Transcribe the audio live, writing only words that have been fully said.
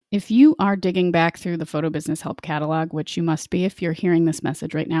If you are digging back through the Photo Business Help catalog, which you must be if you're hearing this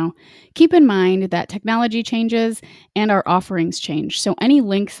message right now, keep in mind that technology changes and our offerings change. So any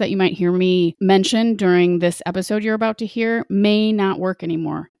links that you might hear me mention during this episode you're about to hear may not work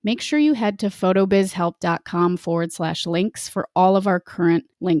anymore. Make sure you head to photobizhelp.com/links for all of our current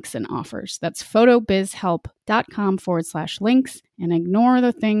links and offers. That's photobizhelp.com/links, and ignore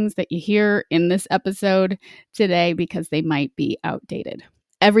the things that you hear in this episode today because they might be outdated.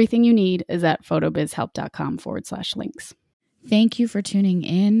 Everything you need is at photobizhelp.com/links. Thank you for tuning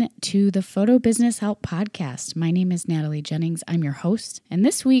in to the Photo Business Help podcast. My name is Natalie Jennings. I'm your host. And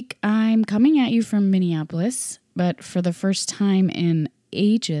this week I'm coming at you from Minneapolis, but for the first time in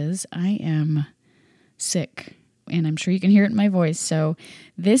ages, I am sick. And I'm sure you can hear it in my voice. So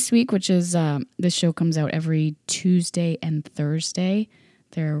this week, which is this show comes out every Tuesday and Thursday.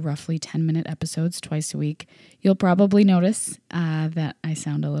 They're roughly 10-minute episodes twice a week. You'll probably notice that I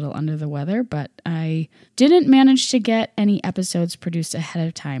sound a little under the weather, but I didn't manage to get any episodes produced ahead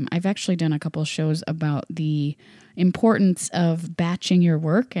of time. I've actually done a couple shows about the importance of batching your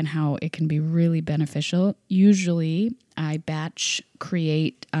work and how it can be really beneficial. Usually, I batch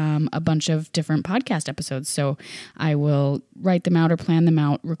create a bunch of different podcast episodes. So I will write them out or plan them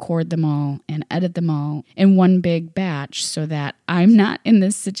out, record them all, and edit them all in one big batch so that I'm not in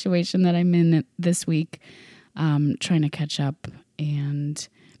this situation that I'm in this week, trying to catch up and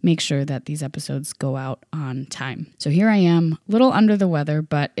make sure that these episodes go out on time. So here I am, a little under the weather,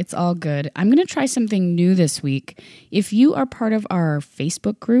 but it's all good. I'm going to try something new this week. If you are part of our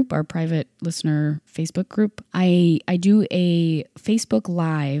Facebook group, our private listener Facebook group, I do a Facebook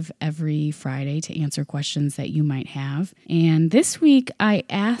Live every Friday to answer questions that you might have. And this week, I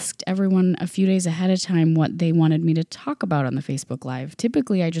asked everyone a few days ahead of time what they wanted me to talk about on the Facebook Live.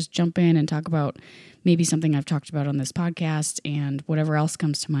 Typically, I just jump in and talk about maybe something I've talked about on this podcast and whatever else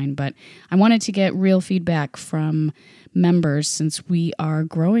comes to mind. But I wanted to get real feedback from members since we are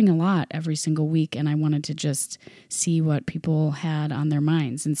growing a lot every single week, and I wanted to just see what people had on their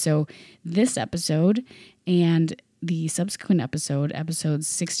minds. And so this episode and the subsequent episodes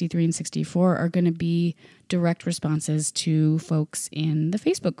 63 and 64, are going to be direct responses to folks in the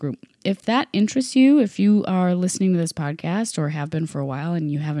Facebook group. If that interests you, if you are listening to this podcast or have been for a while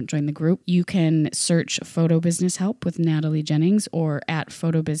and you haven't joined the group, you can search Photo Business Help with Natalie Jennings or at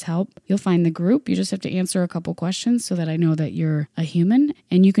PhotoBizHelp. You'll find the group. You just have to answer a couple questions so that I know that you're a human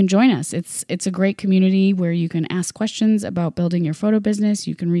and you can join us. It's a great community where you can ask questions about building your photo business.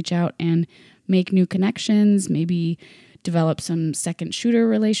 You can reach out and make new connections, maybe develop some second shooter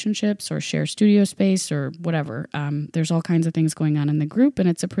relationships or share studio space or whatever. There's all kinds of things going on in the group, and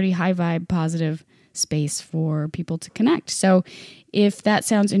it's a pretty high vibe, positive space for people to connect. So if that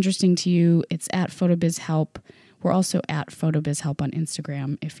sounds interesting to you, it's at PhotoBizHelp. We're also at PhotoBizHelp on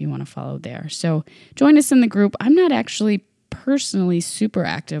Instagram if you want to follow there. So join us in the group. I'm not actually personally super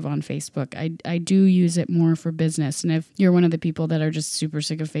active on Facebook. I do use it more for business. And if you're one of the people that are just super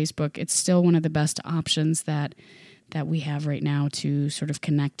sick of Facebook, it's still one of the best options that we have right now to sort of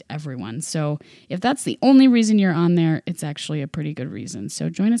connect everyone. So if that's the only reason you're on there, it's actually a pretty good reason. So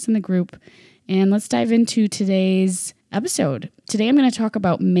join us in the group and let's dive into today's episode. Today I'm going to talk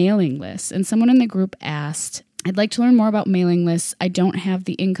about mailing lists. And someone in the group asked, I'd like to learn more about mailing lists. I don't have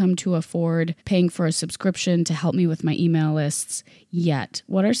the income to afford paying for a subscription to help me with my email lists yet.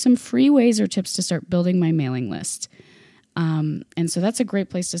 What are some free ways or tips to start building my mailing list? And so that's a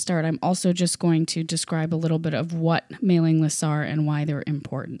great place to start. I'm also just going to describe a little bit of what mailing lists are and why they're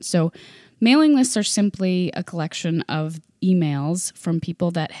important. So mailing lists are simply a collection of emails from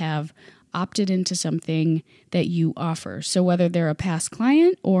people that have opted into something that you offer. So whether they're a past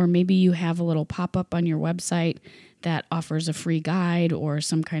client or maybe you have a little pop-up on your website that offers a free guide or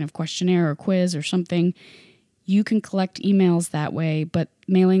some kind of questionnaire or quiz or something, you can collect emails that way. But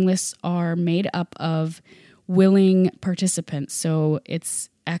mailing lists are made up of willing participants. So it's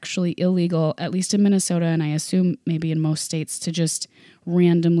actually illegal, at least in Minnesota, and I assume maybe in most states, to just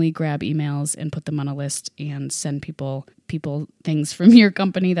randomly grab emails and put them on a list and send people things from your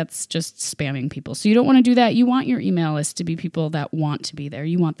company that's just spamming people. So you don't want to do that. You want your email list to be people that want to be there.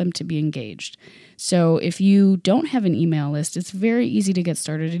 You want them to be engaged. So if you don't have an email list, it's very easy to get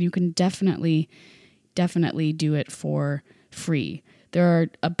started, and you can definitely do it for free. There are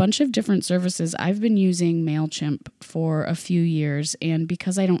a bunch of different services. I've been using MailChimp for a few years, and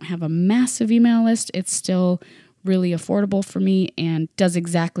because I don't have a massive email list, it's still really affordable for me and does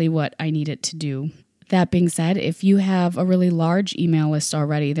exactly what I need it to do. That being said, if you have a really large email list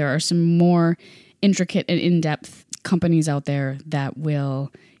already, there are some more intricate and in-depth companies out there that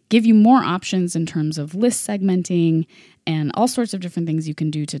will give you more options in terms of list segmenting and all sorts of different things you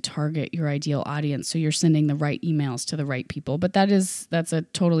can do to target your ideal audience so you're sending the right emails to the right people. But that's a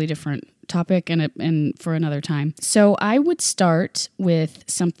totally different topic and for another time. So I would start with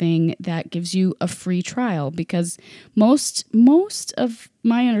something that gives you a free trial, because most of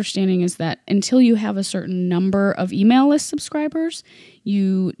my understanding is that until you have a certain number of email list subscribers,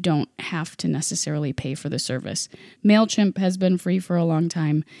 you don't have to necessarily pay for the service. MailChimp has been free for a long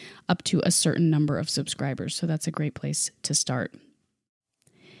time, up to a certain number of subscribers. So that's a great place to start.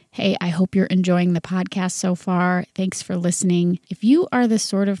 Hey, I hope you're enjoying the podcast so far. Thanks for listening. If you are the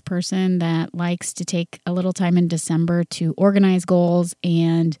sort of person that likes to take a little time in December to organize goals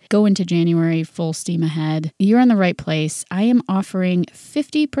and go into January full steam ahead, you're in the right place. I am offering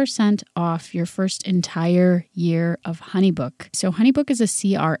 50% off your first entire year of HoneyBook. So HoneyBook is a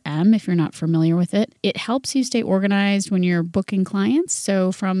CRM, if you're not familiar with it. It helps you stay organized when you're booking clients.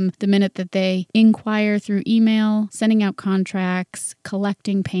 So from the minute that they inquire through email, sending out contracts,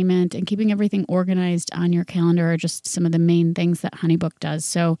 collecting payments, and keeping everything organized on your calendar are just some of the main things that HoneyBook does.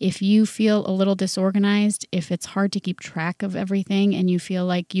 So if you feel a little disorganized, if it's hard to keep track of everything, and you feel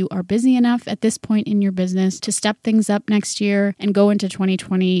like you are busy enough at this point in your business to step things up next year and go into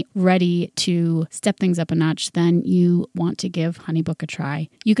 2020 ready to step things up a notch, then you want to give HoneyBook a try.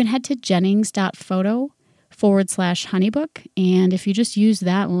 You can head to jennings.photo/HoneyBook. And if you just use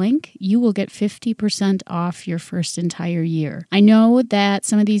that link, you will get 50% off your first entire year. I know that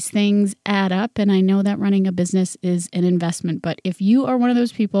some of these things add up, and I know that running a business is an investment. But if you are one of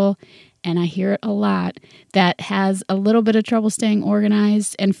those people, and I hear it a lot, that has a little bit of trouble staying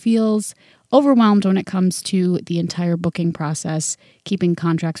organized and feels overwhelmed when it comes to the entire booking process, keeping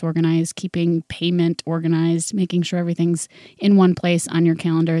contracts organized, keeping payment organized, making sure everything's in one place on your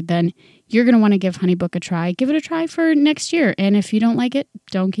calendar, then you're going to want to give HoneyBook a try. Give it a try for next year. And if you don't like it,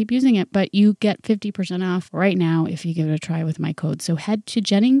 don't keep using it. But you get 50% off right now if you give it a try with my code. So head to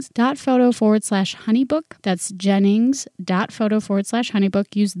jennings.photo/HoneyBook. That's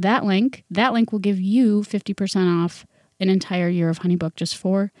jennings.photo/HoneyBook. Use that link. That link will give you 50% off an entire year of HoneyBook just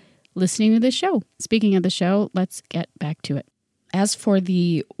for listening to this show. Speaking of the show, let's get back to it. As for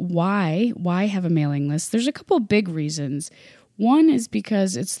the why have a mailing list, there's a couple big reasons. One is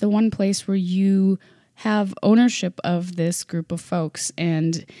because it's the one place where you have ownership of this group of folks.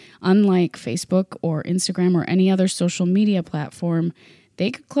 And unlike Facebook or Instagram or any other social media platform, they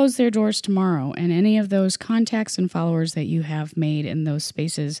could close their doors tomorrow, and any of those contacts and followers that you have made in those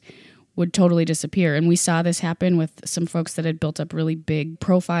spaces would totally disappear. And we saw this happen with some folks that had built up really big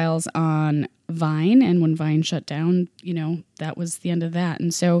profiles on Vine. And when Vine shut down, that was the end of that.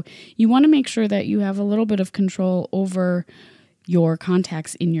 And so you want to make sure that you have a little bit of control over your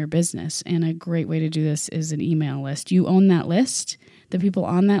contacts in your business. And a great way to do this is an email list. You own that list. The people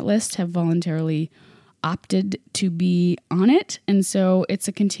on that list have voluntarily opted to be on it. And so it's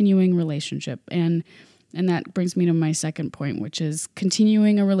a continuing relationship. And that brings me to my second point, which is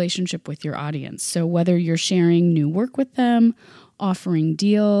continuing a relationship with your audience. So whether you're sharing new work with them, offering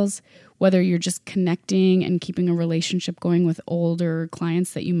deals, whether you're just connecting and keeping a relationship going with older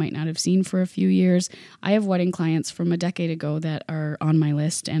clients that you might not have seen for a few years. I have wedding clients from a decade ago that are on my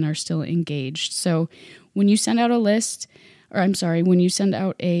list and are still engaged. So when you send out when you send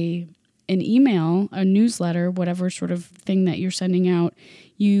out an email, a newsletter, whatever sort of thing that you're sending out,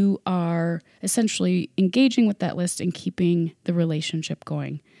 you are essentially engaging with that list and keeping the relationship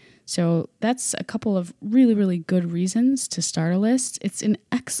going. So that's a couple of really, really good reasons to start a list. It's an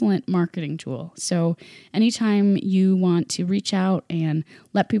excellent marketing tool. So anytime you want to reach out and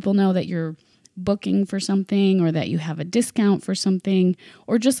let people know that you're booking for something or that you have a discount for something,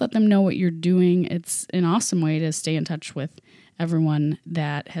 or just let them know what you're doing, it's an awesome way to stay in touch with everyone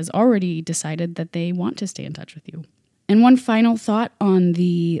that has already decided that they want to stay in touch with you. And one final thought on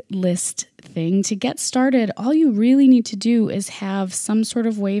the list thing. To get started, all you really need to do is have some sort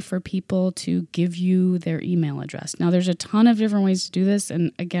of way for people to give you their email address. Now, there's a ton of different ways to do this.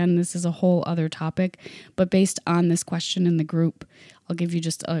 And again, this is a whole other topic. But based on this question in the group, I'll give you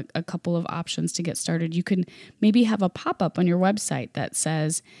just a couple of options to get started. You can maybe have a pop-up on your website that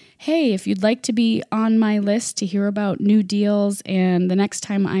says, hey, if you'd like to be on my list to hear about new deals, and the next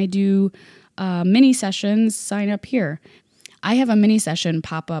time I do mini sessions, sign up here. I have a mini session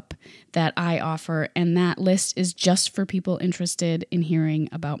pop-up that I offer, and that list is just for people interested in hearing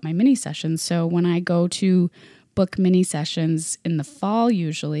about my mini sessions. So when I go to book mini sessions in the fall,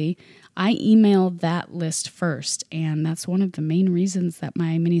 usually, I email that list first. And that's one of the main reasons that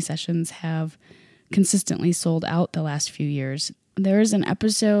my mini sessions have consistently sold out the last few years. There's an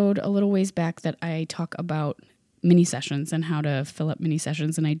episode a little ways back that I talk about mini sessions and how to fill up mini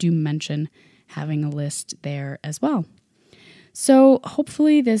sessions, and I do mention having a list there as well. So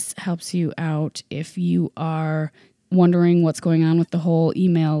hopefully this helps you out if you are wondering what's going on with the whole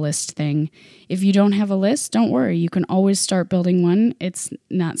email list thing. If you don't have a list, don't worry. You can always start building one. It's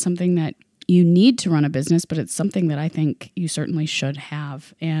not something that you need to run a business, but it's something that I think you certainly should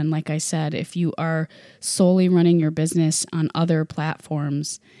have. And like I said, if you are solely running your business on other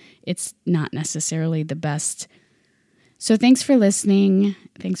platforms, it's not necessarily the best. So thanks for listening.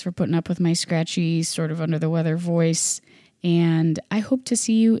 Thanks for putting up with my scratchy, sort of under the weather voice. And I hope to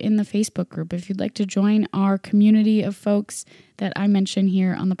see you in the Facebook group. If you'd like to join our community of folks that I mention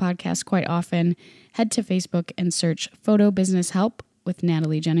here on the podcast quite often, head to Facebook and search Photo Business Help with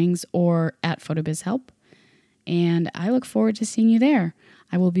Natalie Jennings or at PhotoBizHelp. And I look forward to seeing you there.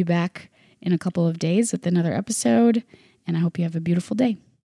 I will be back in a couple of days with another episode, and I hope you have a beautiful day.